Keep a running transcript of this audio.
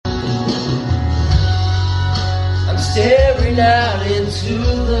staring out into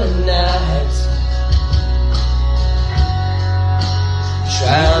the night,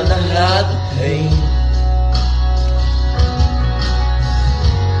 trying to hide the pain.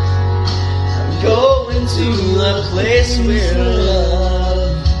 I'm going to a place where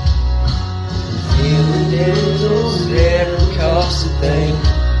love, feeling it never costs a thing.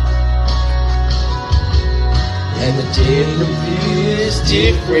 And the difference is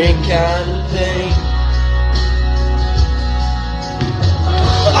different kind of pain.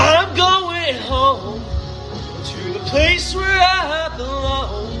 I'm going home to the place where I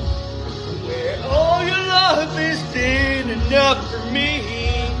belong, where all your love has been enough for me.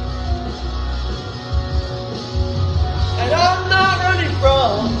 And I'm not running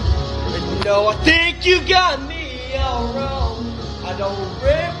from, but no, I think you got me all wrong. I don't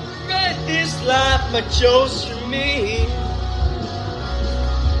regret this life I chose for me.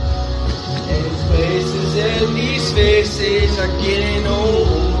 And these places and these faces are getting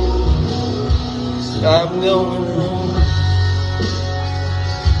old, so I'm going home.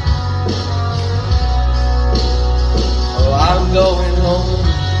 Oh, I'm going home.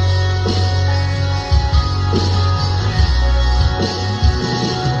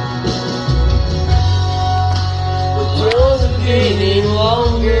 The road is getting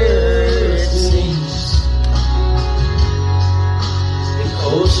longer,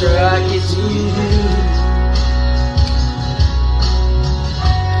 closer I get to you.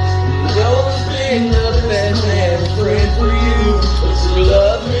 You know it's been the best man friend for you, but your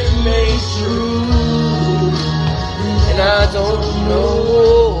love remains true. And I don't know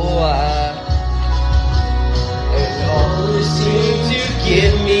why, and all this seems to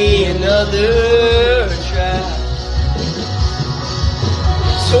give me another try.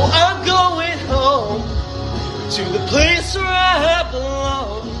 So I'm going home to the place where I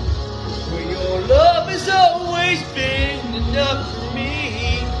belong, where your love has always been enough for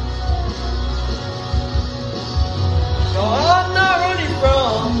me. No, I'm not running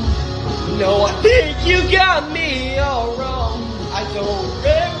from, no, I think you got me all wrong. I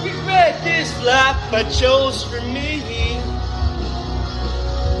don't regret this life I chose for me.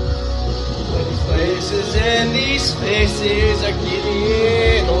 But these places and these faces are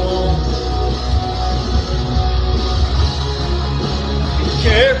getting old.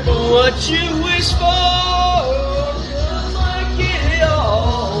 Careful what you wish for, just might get it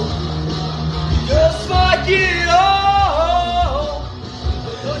all. Just might get it all.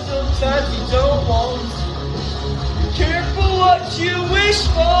 But sometimes you don't want. Be careful what you wish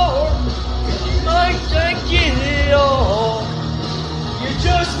for, 'cause you might not get it all. You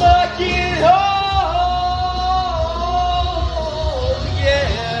just might get it all.